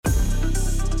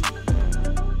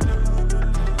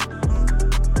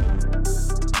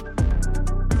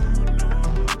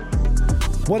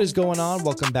What is going on?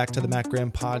 Welcome back to the Matt Graham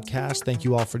Podcast. Thank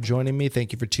you all for joining me.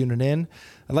 Thank you for tuning in.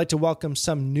 I'd like to welcome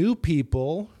some new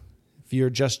people. If you're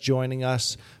just joining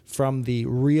us from the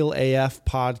Real AF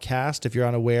podcast, if you're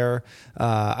unaware,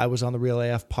 I was on the Real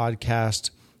AF podcast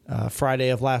Friday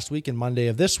of last week and Monday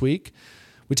of this week.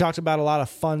 We talked about a lot of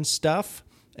fun stuff,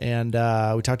 and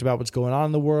we talked about what's going on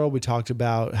in the world. We talked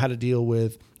about how to deal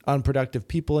with unproductive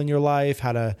people in your life,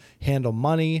 how to handle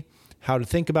money, how to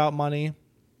think about money,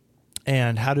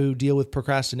 and how to deal with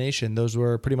procrastination. Those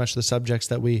were pretty much the subjects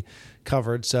that we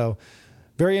covered. So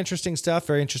very interesting stuff,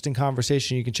 very interesting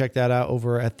conversation. You can check that out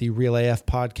over at the Real AF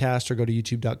podcast or go to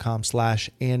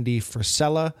youtube.com/Andy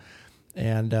Frisella.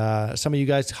 And some of you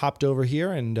guys hopped over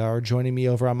here and are joining me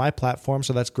over on my platform.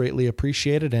 So that's greatly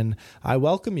appreciated. And I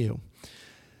welcome you.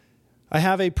 I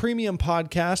have a premium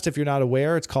podcast. If you're not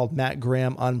aware, it's called Matt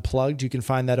Graham Unplugged. You can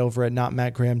find that over at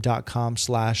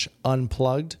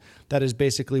notmattgraham.com/unplugged. That is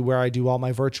basically where I do all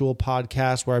my virtual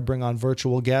podcasts, where I bring on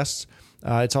virtual guests.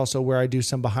 It's also where I do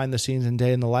some behind the scenes and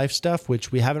day in the life stuff,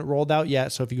 which we haven't rolled out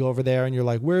yet. So if you go over there and you're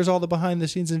like, where's all the behind the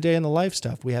scenes and day in the life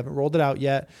stuff? We haven't rolled it out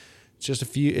yet. It's just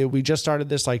we just started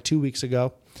this like 2 weeks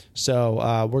ago. So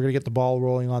we're going to get the ball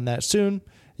rolling on that soon.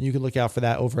 And you can look out for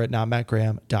that over at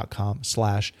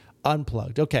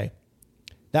notmattgraham.com/unplugged. Okay.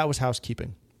 That was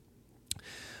housekeeping.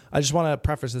 I just want to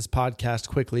preface this podcast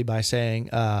quickly by saying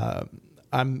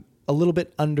I'm a little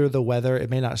bit under the weather.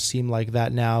 It may not seem like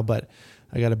that now, but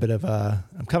I got a bit of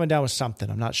I'm coming down with something.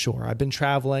 I'm not sure. I've been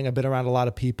traveling. I've been around a lot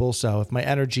of people. So if my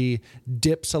energy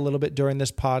dips a little bit during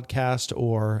this podcast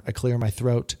or I clear my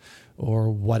throat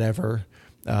or whatever,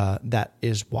 that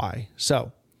is why.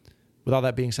 So with all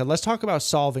that being said, let's talk about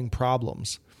solving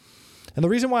problems. And the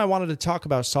reason why I wanted to talk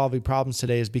about solving problems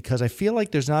today is because I feel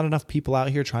like there's not enough people out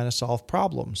here trying to solve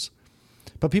problems.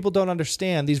 But people don't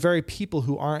understand these very people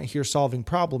who aren't here solving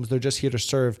problems. They're just here to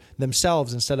serve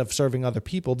themselves instead of serving other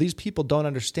people. These people don't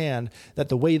understand that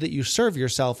the way that you serve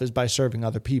yourself is by serving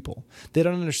other people. They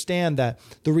don't understand that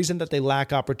the reason that they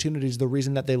lack opportunities, the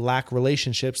reason that they lack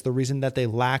relationships, the reason that they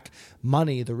lack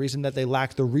money, the reason that they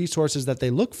lack the resources that they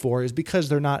look for is because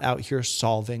they're not out here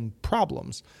solving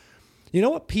problems. You know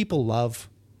what people love?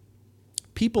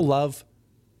 People love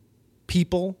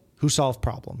people who solve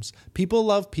problems. People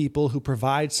love people who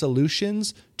provide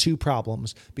solutions to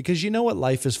problems because you know what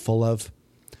life is full of?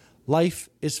 Life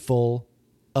is full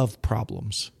of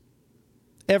problems.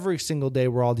 Every single day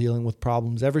we're all dealing with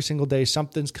problems. Every single day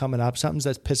something's coming up, something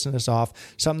that's pissing us off,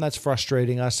 something that's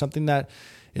frustrating us, something that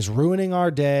is ruining our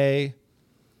day.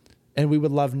 And we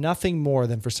would love nothing more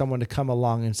than for someone to come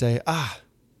along and say, I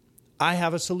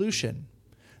have a solution.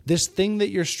 This thing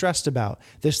that you're stressed about,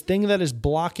 this thing that is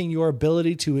blocking your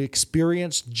ability to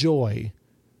experience joy,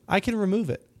 I can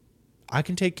remove it. I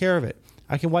can take care of it.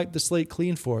 I can wipe the slate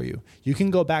clean for you. You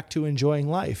can go back to enjoying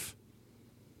life.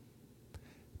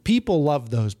 People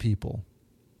love those people.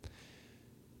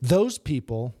 Those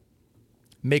people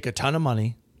make a ton of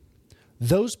money.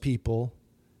 Those people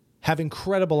have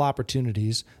incredible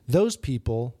opportunities. Those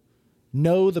people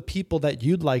know the people that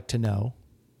you'd like to know.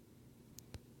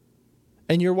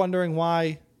 And you're wondering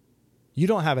why you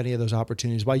don't have any of those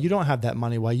opportunities, why you don't have that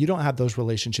money, why you don't have those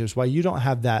relationships, why you don't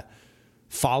have that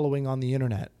following on the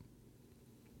internet.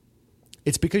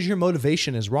 It's because your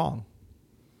motivation is wrong.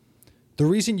 The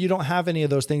reason you don't have any of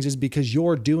those things is because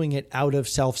you're doing it out of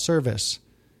self-service.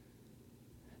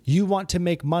 You want to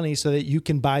make money so that you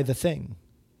can buy the thing.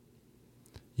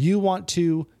 You want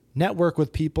to network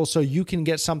with people so you can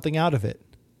get something out of it.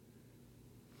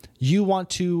 You want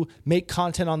to make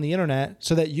content on the internet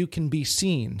so that you can be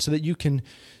seen, so that you can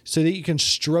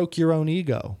stroke your own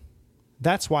ego.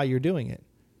 That's why you're doing it.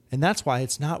 And that's why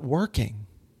it's not working.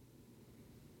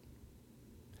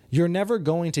 You're never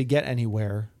going to get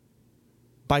anywhere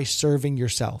by serving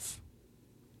yourself.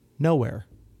 Nowhere.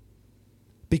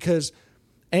 Because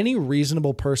any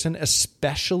reasonable person,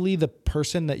 especially the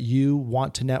person that you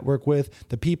want to network with,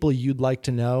 the people you'd like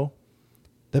to know,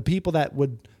 the people that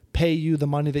would pay you the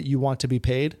money that you want to be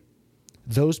paid,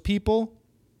 those people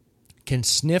can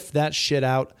sniff that shit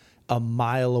out a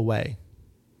mile away.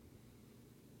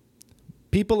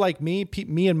 People like me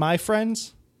and my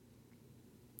friends,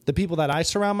 the people that I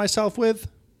surround myself with,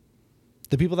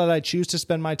 the people that I choose to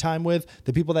spend my time with,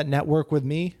 the people that network with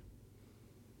me,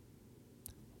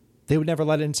 they would never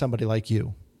let in somebody like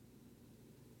you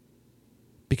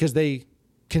because they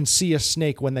can see a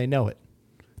snake when they know it.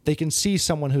 They can see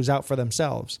someone who's out for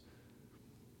themselves.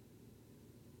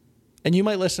 And you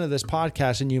might listen to this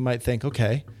podcast and you might think,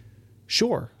 okay,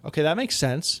 sure. Okay, that makes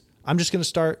sense. I'm just going to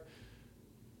start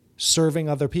serving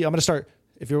other people. I'm going to start,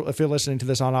 if you're listening to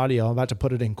this on audio, I'm about to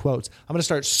put it in quotes. I'm going to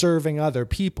start serving other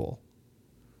people.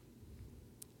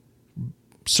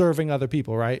 serving other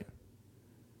people, right?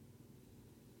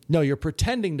 No, you're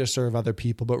pretending to serve other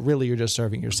people, but really you're just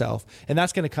serving yourself. And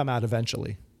that's going to come out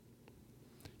eventually.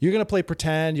 You're going to play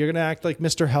pretend. You're going to act like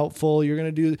Mr. Helpful. You're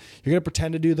going to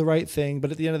pretend to do the right thing.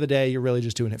 But at the end of the day, you're really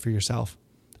just doing it for yourself.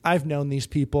 I've known these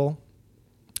people.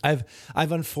 I've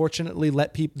unfortunately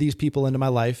let these people into my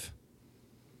life.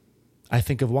 I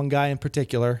think of one guy in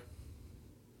particular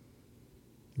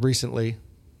recently.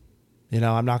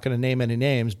 I'm not going to name any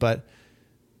names, but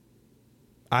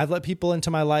I've let people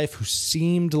into my life who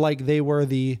seemed like they were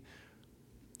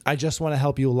I just want to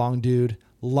help you along, dude.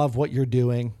 Love what you're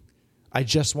doing. I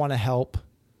just want to help.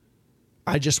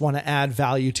 I just want to add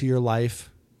value to your life.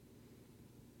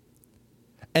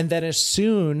 And then as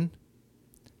soon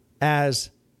as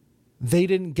they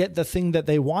didn't get the thing that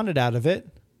they wanted out of it,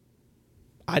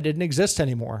 I didn't exist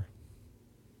anymore.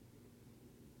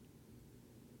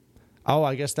 Oh,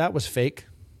 I guess that was fake.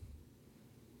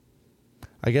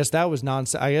 I guess that was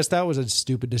nonsense. I guess that was a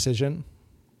stupid decision.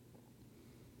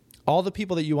 All the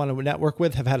people that you want to network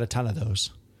with have had a ton of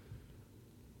those.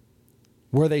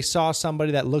 Where they saw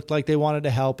somebody that looked like they wanted to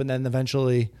help, and then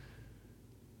eventually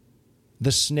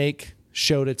the snake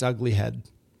showed its ugly head.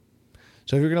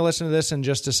 So if you're going to listen to this and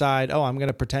just decide, I'm going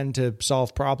to pretend to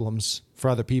solve problems for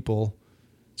other people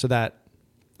so that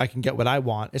I can get what I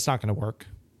want, it's not going to work.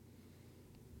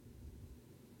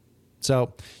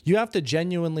 So you have to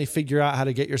genuinely figure out how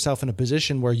to get yourself in a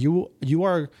position where you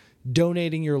are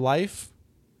donating your life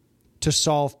to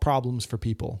solve problems for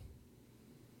people.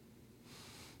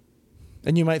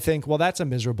 And you might think, well, that's a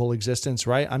miserable existence,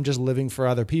 right? I'm just living for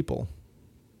other people.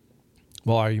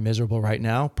 Well, are you miserable right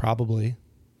now? Probably.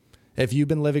 If you've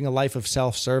been living a life of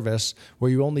self-service where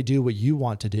you only do what you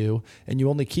want to do and you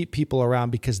only keep people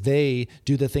around because they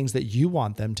do the things that you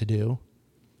want them to do,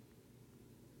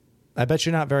 I bet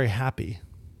you're not very happy.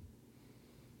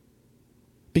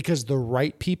 Because the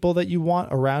right people that you want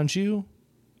around you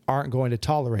aren't going to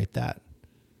tolerate that.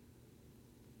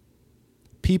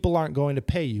 People aren't going to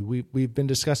pay you. We've been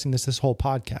discussing this whole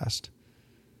podcast.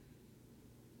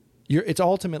 It's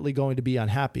ultimately going to be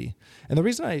unhappy. And the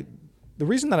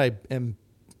reason that I am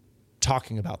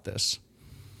talking about this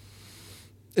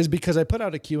is because I put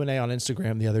out a Q&A on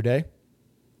Instagram the other day,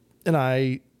 and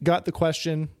I got the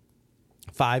question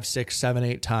 5, 6, 7,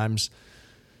 8 times.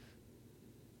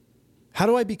 How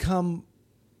do I become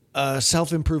a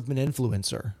self-improvement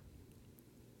influencer?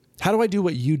 How do I do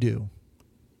what you do?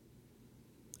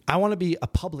 I want to be a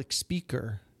public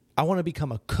speaker. I want to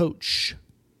become a coach.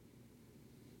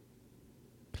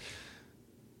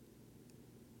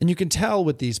 And you can tell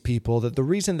with these people that the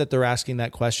reason that they're asking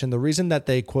that question, the reason that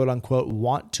they quote unquote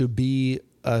want to be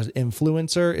an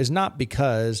influencer is not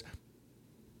because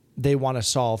they want to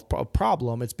solve a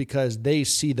problem. It's because they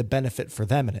see the benefit for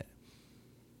them in it.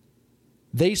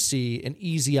 They see an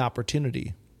easy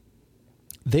opportunity.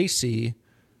 They see,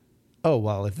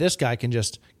 if this guy can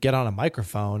just get on a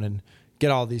microphone and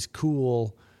get all these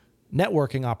cool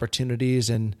networking opportunities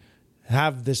and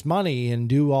have this money and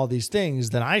do all these things,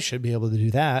 then I should be able to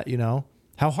do that,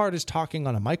 How hard is talking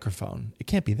on a microphone? It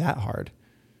can't be that hard.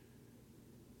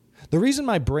 The reason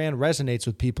my brand resonates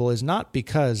with people is not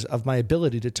because of my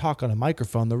ability to talk on a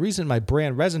microphone. The reason my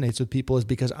brand resonates with people is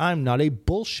because I'm not a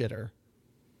bullshitter.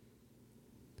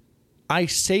 I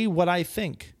say what I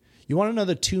think. You want to know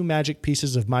the 2 magic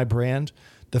pieces of my brand?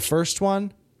 The first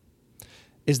one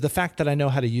is the fact that I know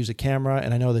how to use a camera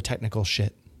and I know the technical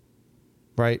shit,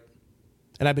 right?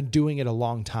 And I've been doing it a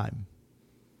long time.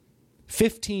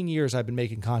 15 years I've been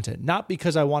making content, not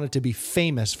because I wanted to be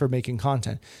famous for making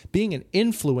content. Being an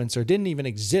influencer didn't even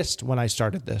exist when I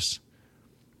started this.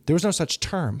 There was no such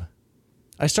term.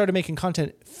 I started making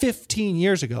content 15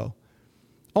 years ago,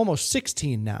 almost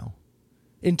 16 now,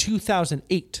 in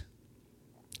 2008.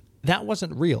 That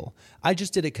wasn't real. I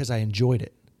just did it because I enjoyed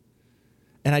it.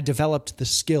 And I developed the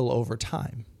skill over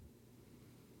time.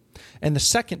 And the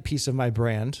second piece of my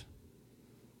brand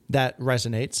that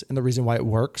resonates, and the reason why it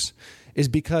works, is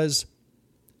because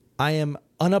I am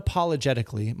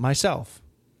unapologetically myself.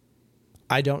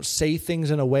 I don't say things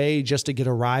in a way just to get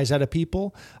a rise out of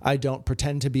people. I don't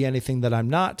pretend to be anything that I'm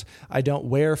not. I don't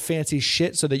wear fancy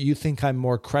shit so that you think I'm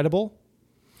more credible.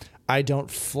 I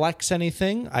don't flex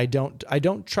anything. I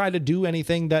don't try to do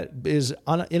anything that is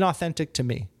inauthentic to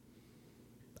me.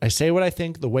 I say what I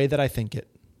think the way that I think it.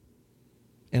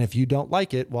 And if you don't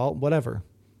like it, well, whatever.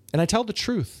 And I tell the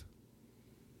truth.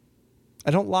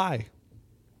 I don't lie.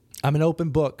 I'm an open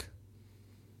book.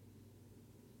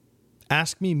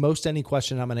 Ask me most any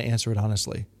question, I'm going to answer it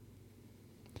honestly.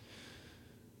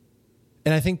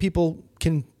 And I think people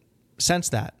can sense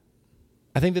that.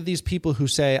 I think that these people who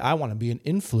say, I want to be an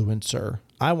influencer,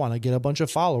 I want to get a bunch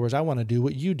of followers. I want to do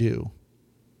what you do.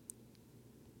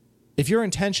 If your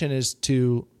intention is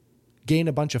to gain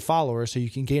a bunch of followers so you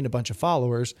can gain a bunch of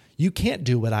followers, you can't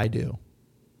do what I do.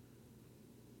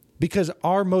 Because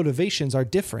our motivations are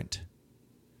different.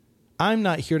 I'm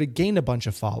not here to gain a bunch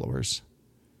of followers.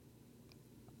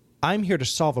 I'm here to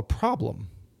solve a problem.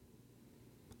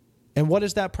 And what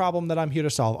is that problem that I'm here to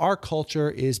solve? Our culture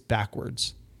is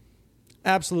backwards.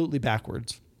 Absolutely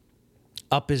backwards.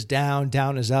 Up is down,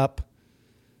 down is up.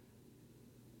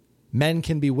 Men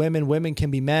can be women, women can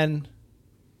be men.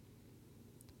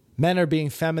 Men are being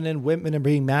feminine, women are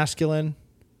being masculine.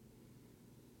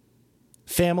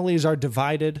 Families are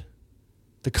divided.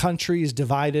 The country is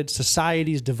divided.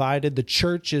 Society is divided. The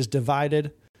church is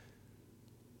divided.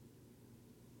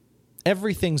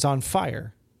 Everything's on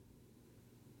fire.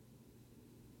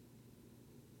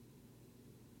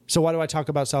 So why do I talk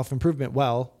about self-improvement?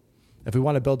 Well, if we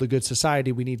want to build a good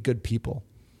society, we need good people.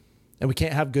 And we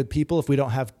can't have good people if we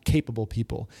don't have capable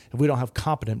people, if we don't have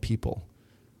competent people.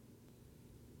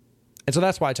 And so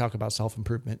that's why I talk about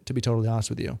self-improvement, to be totally honest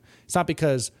with you. It's not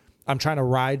because I'm trying to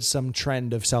ride some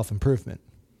trend of self-improvement.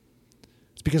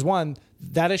 It's because, one,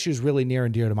 that issue is really near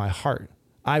and dear to my heart.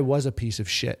 I was a piece of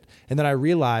shit. And then I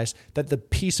realized that the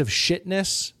piece of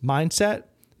shitness mindset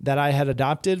that I had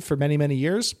adopted for many, many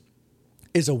years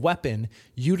is a weapon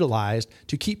utilized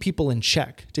to keep people in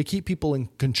check, to keep people in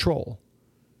control.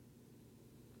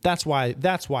 That's why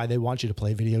they want you to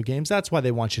play video games. That's why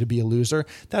they want you to be a loser.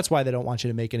 That's why they don't want you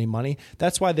to make any money.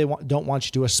 That's why they don't want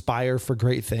you to aspire for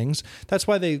great things. That's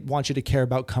why they want you to care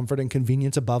about comfort and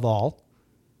convenience above all.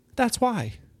 That's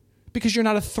why. Because you're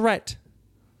not a threat.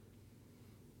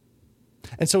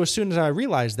 And so as soon as I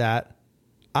realized that,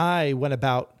 I went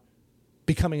about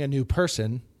becoming a new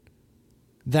person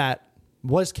that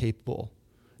was capable,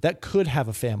 that could have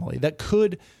a family, that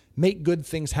could make good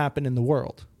things happen in the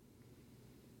world.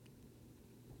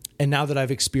 And now that I've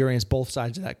experienced both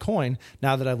sides of that coin,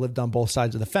 now that I've lived on both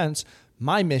sides of the fence,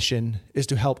 my mission is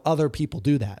to help other people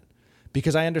do that.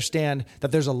 Because I understand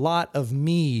that there's a lot of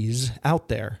me's out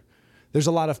there. There's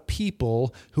a lot of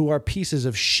people who are pieces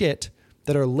of shit,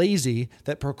 that are lazy,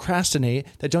 that procrastinate,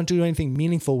 that don't do anything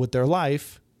meaningful with their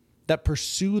life, that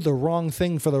pursue the wrong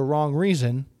thing for the wrong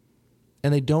reason,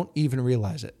 and they don't even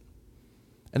realize it.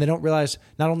 And they don't realize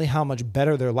not only how much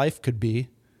better their life could be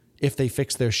if they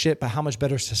fix their shit, but how much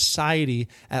better society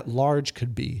at large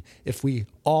could be if we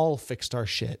all fixed our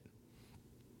shit.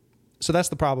 So that's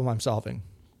the problem I'm solving.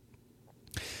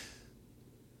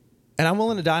 And I'm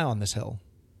willing to die on this hill,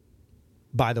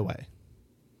 by the way.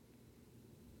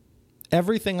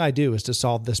 Everything I do is to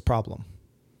solve this problem.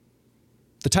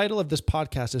 The title of this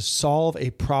podcast is Solve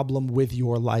a Problem with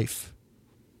Your Life.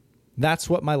 That's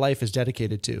what my life is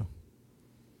dedicated to.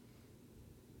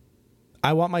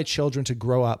 I want my children to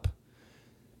grow up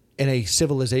in a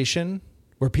civilization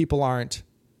where people aren't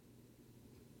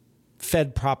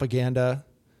fed propaganda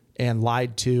and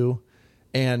lied to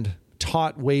and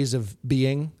taught ways of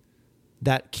being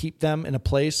that keep them in a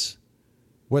place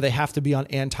where they have to be on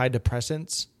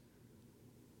antidepressants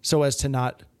so as to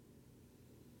not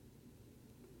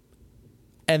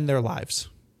end their lives.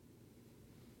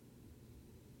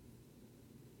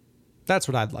 That's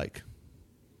what I'd like.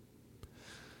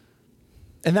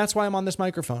 And that's why I'm on this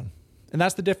microphone. And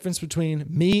that's the difference between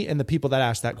me and the people that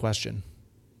ask that question.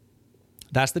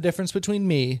 That's the difference between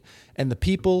me and the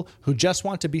people who just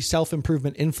want to be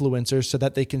self-improvement influencers so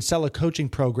that they can sell a coaching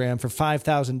program for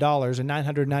 $5,000 or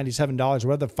 $997, or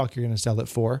whatever the fuck you're going to sell it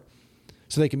for,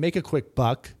 so they can make a quick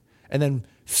buck and then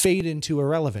fade into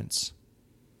irrelevance.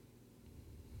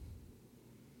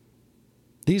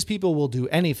 These people will do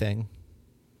anything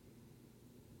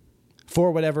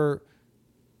for whatever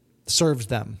serves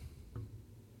them.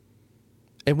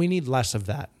 And we need less of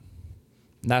that.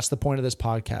 And that's the point of this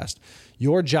podcast.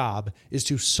 Your job is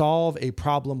to solve a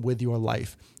problem with your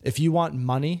life. If you want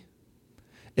money,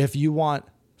 if you want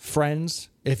friends,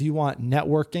 if you want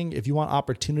networking, if you want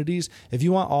opportunities, if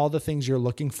you want all the things you're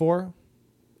looking for,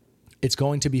 it's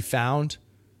going to be found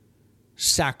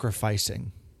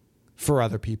sacrificing for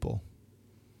other people.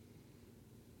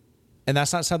 And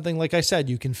that's not something, like I said,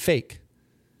 you can fake.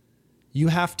 You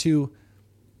have to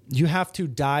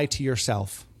die to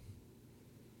yourself.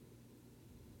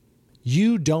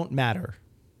 You don't matter.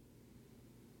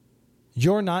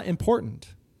 You're not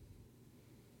important.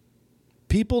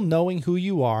 People knowing who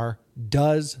you are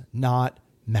does not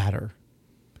matter.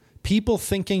 People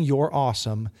thinking you're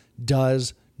awesome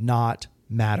does not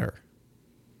matter.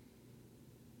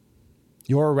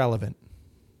 You're irrelevant.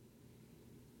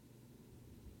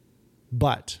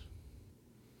 But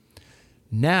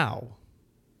now,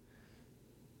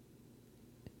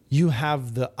 you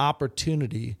have the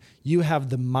opportunity, you have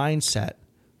the mindset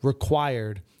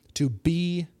required to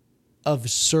be of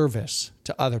service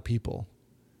to other people,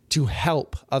 to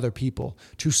help other people,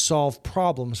 to solve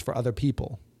problems for other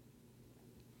people.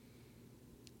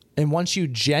 And once you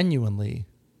genuinely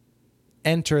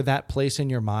enter that place in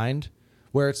your mind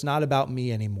where it's not about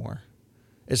me anymore,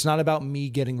 it's not about me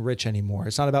getting rich anymore,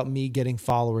 it's not about me getting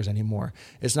followers anymore,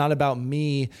 it's not about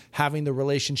me having the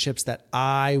relationships that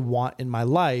I want in my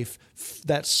life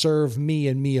that serve me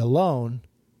and me alone,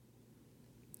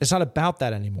 it's not about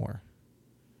that anymore.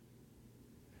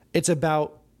 It's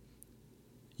about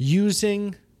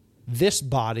using this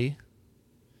body,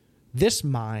 this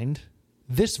mind,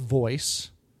 this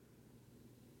voice,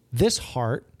 this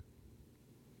heart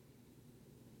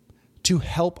to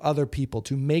help other people,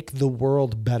 to make the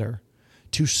world better,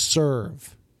 to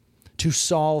serve, to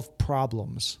solve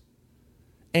problems.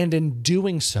 And in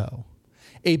doing so,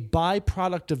 a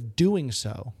byproduct of doing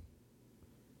so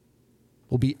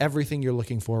will be everything you're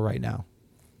looking for right now.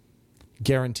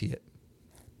 Guarantee it.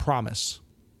 Promise.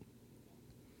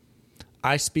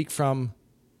 I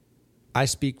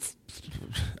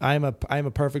am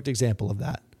a perfect example of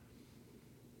that.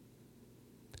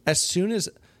 As soon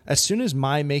as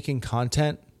my making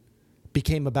content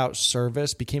became about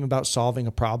service, became about solving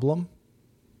a problem,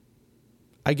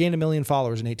 I gained 1 million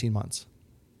followers in 18 months.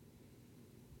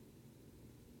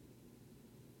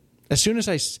 As soon as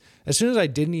I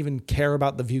didn't even care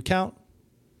about the view count,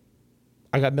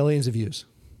 I got millions of views.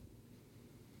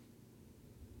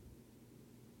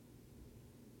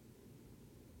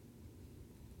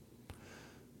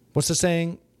 What's the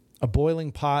saying? A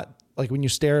boiling pot, like when you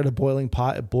stare at a boiling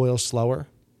pot, it boils slower.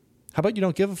 How about you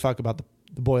don't give a fuck about the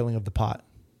boiling of the pot?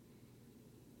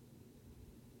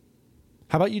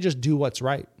 How about you just do what's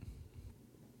right?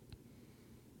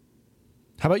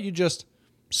 How about you just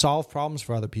solve problems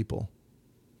for other people?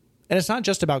 And it's not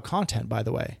just about content, by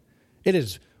the way. It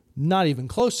is not even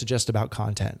close to just about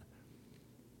content.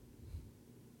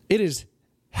 It is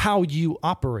how you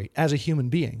operate as a human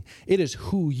being. It is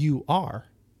who you are.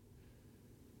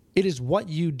 It is what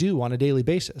you do on a daily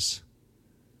basis.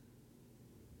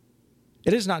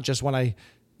 It is not just when I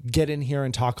get in here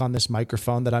and talk on this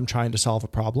microphone that I'm trying to solve a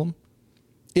problem.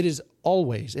 It is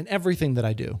always in everything that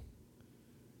I do.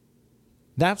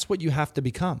 That's what you have to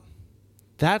become.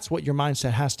 That's what your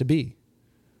mindset has to be.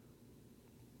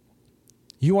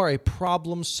 You are a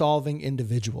problem-solving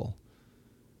individual.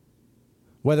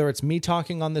 Whether it's me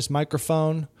talking on this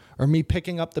microphone or me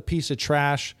picking up the piece of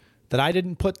trash that I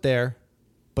didn't put there,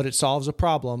 but it solves a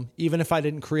problem, even if I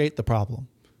didn't create the problem.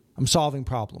 I'm solving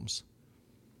problems.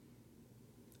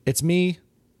 It's me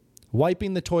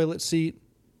wiping the toilet seat,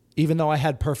 even though I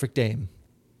had perfect aim.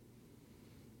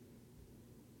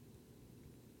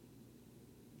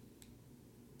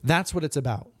 That's what it's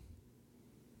about.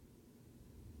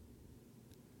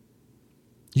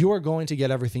 You are going to get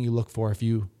everything you look for if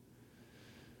you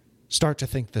start to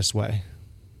think this way,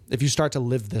 if you start to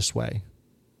live this way,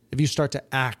 if you start to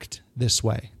act this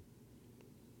way.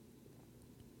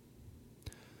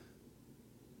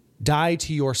 Die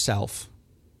to yourself.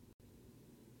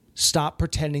 Stop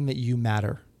pretending that you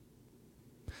matter.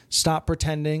 Stop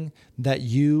pretending that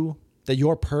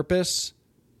your purpose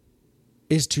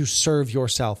is to serve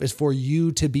yourself, is for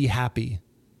you to be happy.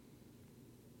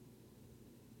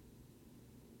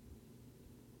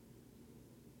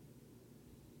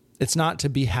 It's not to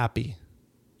be happy.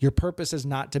 Your purpose is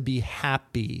not to be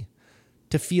happy,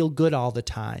 to feel good all the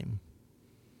time.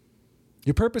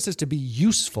 Your purpose is to be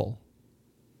useful.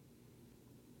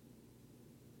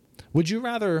 Would you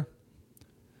rather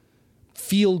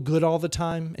feel good all the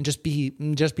time and just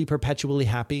be perpetually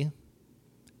happy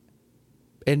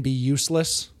and be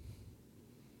useless?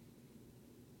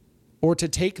 Or to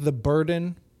take the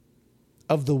burden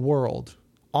of the world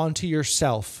onto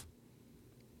yourself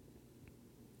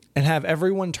and have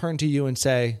everyone turn to you and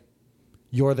say,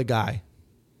 "You're the guy.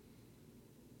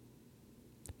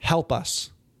 Help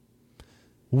us.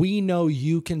 We know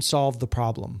you can solve the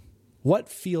problem." What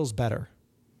feels better?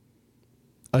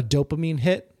 A dopamine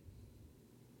hit?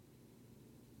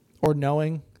 Or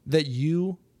knowing that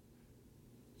you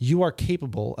are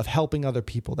capable of helping other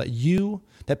people,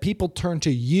 that people turn to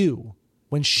you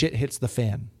when shit hits the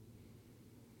fan?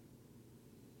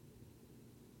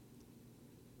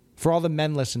 For all the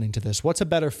men listening to this, what's a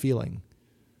better feeling?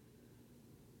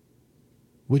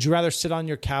 Would you rather sit on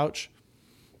your couch,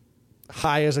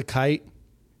 high as a kite,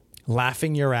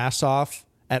 laughing your ass off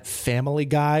at Family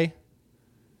Guy,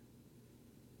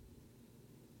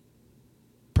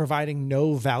 providing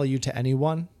no value to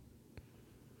anyone?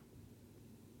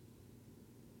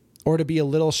 Or to be a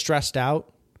little stressed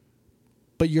out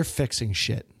but you're fixing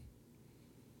shit.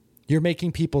 You're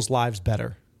making people's lives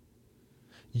better.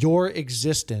 Your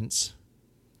existence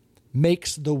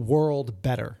makes the world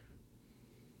better.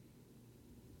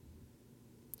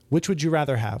 Which would you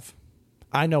rather have?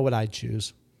 I know what I'd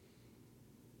choose.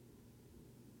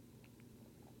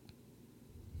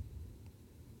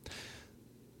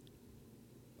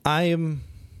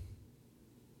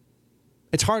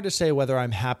 It's hard to say whether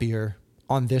I'm happier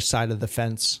on this side of the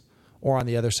fence or on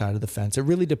the other side of the fence. It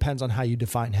really depends on how you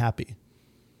define happy.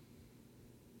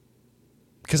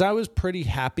 Because I was pretty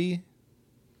happy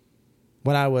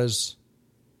when I was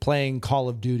playing Call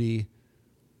of Duty,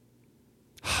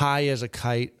 high as a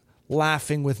kite,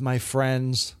 laughing with my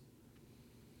friends.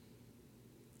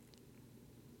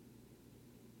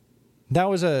 That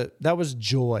was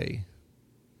joy,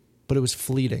 but it was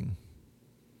fleeting.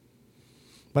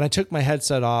 When I took my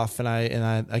headset off and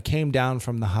I came down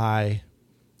from the high,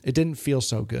 it didn't feel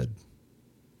so good.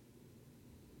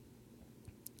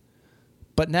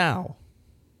 But now,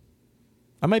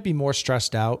 I might be more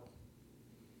stressed out.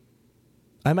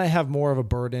 I might have more of a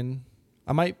burden.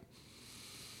 I might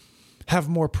have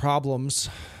more problems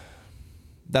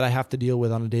that I have to deal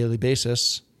with on a daily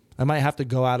basis. I might have to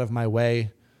go out of my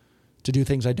way to do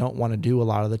things I don't want to do a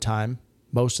lot of the time,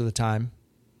 most of the time.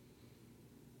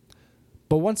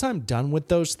 But once I'm done with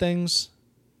those things,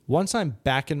 once I'm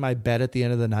back in my bed at the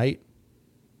end of the night,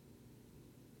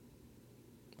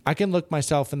 I can look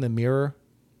myself in the mirror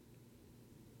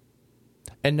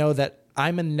and know that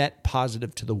I'm a net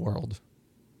positive to the world.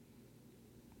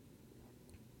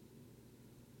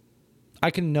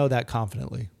 I can know that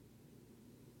confidently.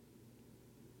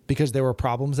 Because there were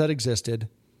problems that existed,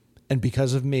 and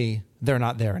because of me, they're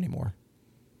not there anymore.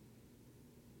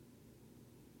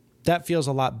 That feels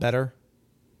a lot better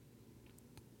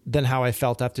than how I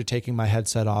felt after taking my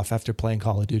headset off after playing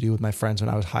Call of Duty with my friends when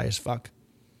I was high as fuck.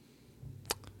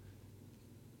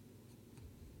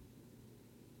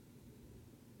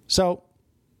 So,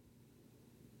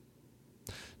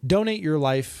 donate your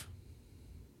life,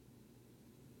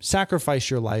 sacrifice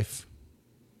your life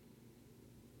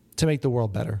to make the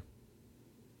world better.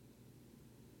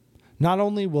 Not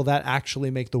only will that actually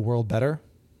make the world better,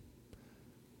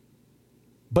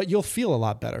 but you'll feel a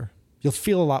lot better. You'll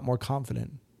feel a lot more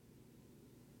confident.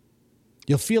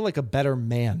 You'll feel like a better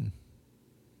man.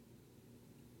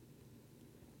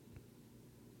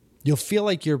 You'll feel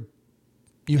like you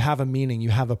have a meaning, you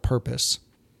have a purpose.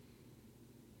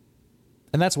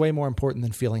 And that's way more important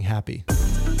than feeling happy.